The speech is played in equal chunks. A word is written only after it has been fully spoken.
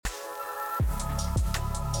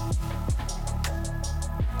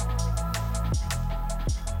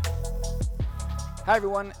Hi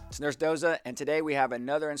everyone, it's Nurse Doza, and today we have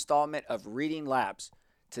another installment of Reading Labs.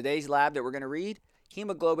 Today's lab that we're going to read,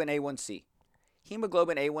 Hemoglobin A1C.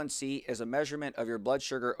 Hemoglobin A1C is a measurement of your blood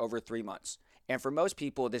sugar over 3 months, and for most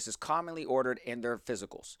people this is commonly ordered in their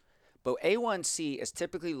physicals. But A1C is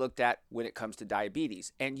typically looked at when it comes to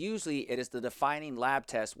diabetes, and usually it is the defining lab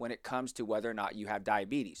test when it comes to whether or not you have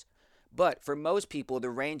diabetes. But for most people, the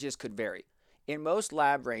ranges could vary. In most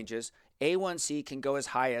lab ranges, A1C can go as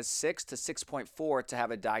high as 6 to 6.4 to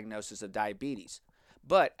have a diagnosis of diabetes.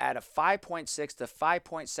 But at a 5.6 to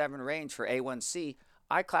 5.7 range for A1C,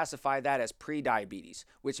 I classify that as pre-diabetes,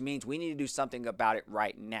 which means we need to do something about it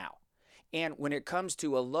right now. And when it comes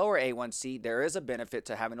to a lower A1C, there is a benefit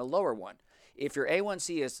to having a lower one. If your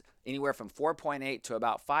A1C is anywhere from 4.8 to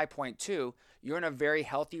about 5.2, you're in a very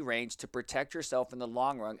healthy range to protect yourself in the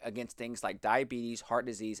long run against things like diabetes, heart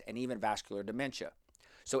disease, and even vascular dementia.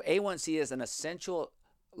 So A1C is an essential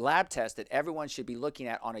lab test that everyone should be looking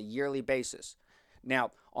at on a yearly basis.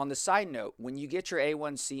 Now, on the side note, when you get your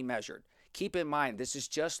A1C measured, keep in mind this is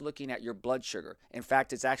just looking at your blood sugar. In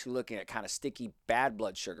fact, it's actually looking at kind of sticky bad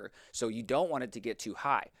blood sugar, so you don't want it to get too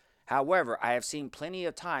high. However, I have seen plenty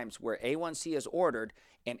of times where A1C is ordered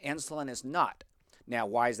and insulin is not. Now,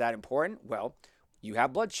 why is that important? Well, you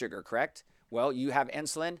have blood sugar, correct? Well, you have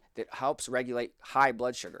insulin that helps regulate high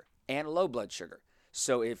blood sugar and low blood sugar.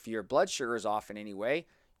 So if your blood sugar is off in any way,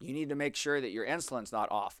 you need to make sure that your insulin's not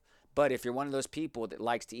off. But if you're one of those people that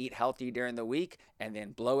likes to eat healthy during the week and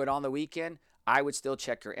then blow it on the weekend, I would still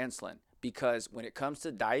check your insulin. Because when it comes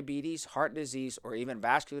to diabetes, heart disease, or even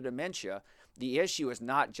vascular dementia, the issue is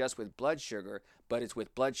not just with blood sugar, but it's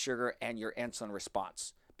with blood sugar and your insulin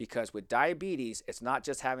response. Because with diabetes, it's not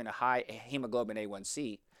just having a high hemoglobin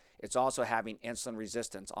A1C, it's also having insulin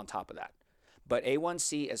resistance on top of that. But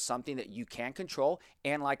A1C is something that you can control,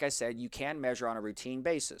 and like I said, you can measure on a routine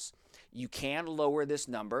basis. You can lower this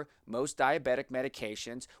number. Most diabetic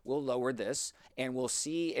medications will lower this, and we'll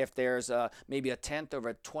see if there's maybe a 10th or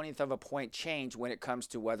a 20th of a point change when it comes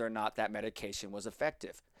to whether or not that medication was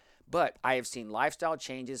effective. But I have seen lifestyle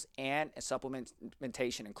changes and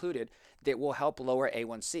supplementation included that will help lower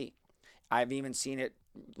A1C. I've even seen it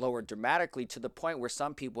lower dramatically to the point where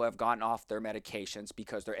some people have gotten off their medications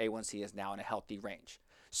because their A1C is now in a healthy range.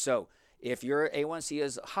 So if your A1C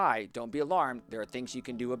is high, don't be alarmed. There are things you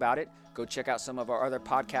can do about it. Go check out some of our other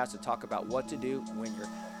podcasts to talk about what to do when your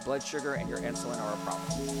blood sugar and your insulin are a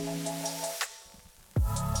problem.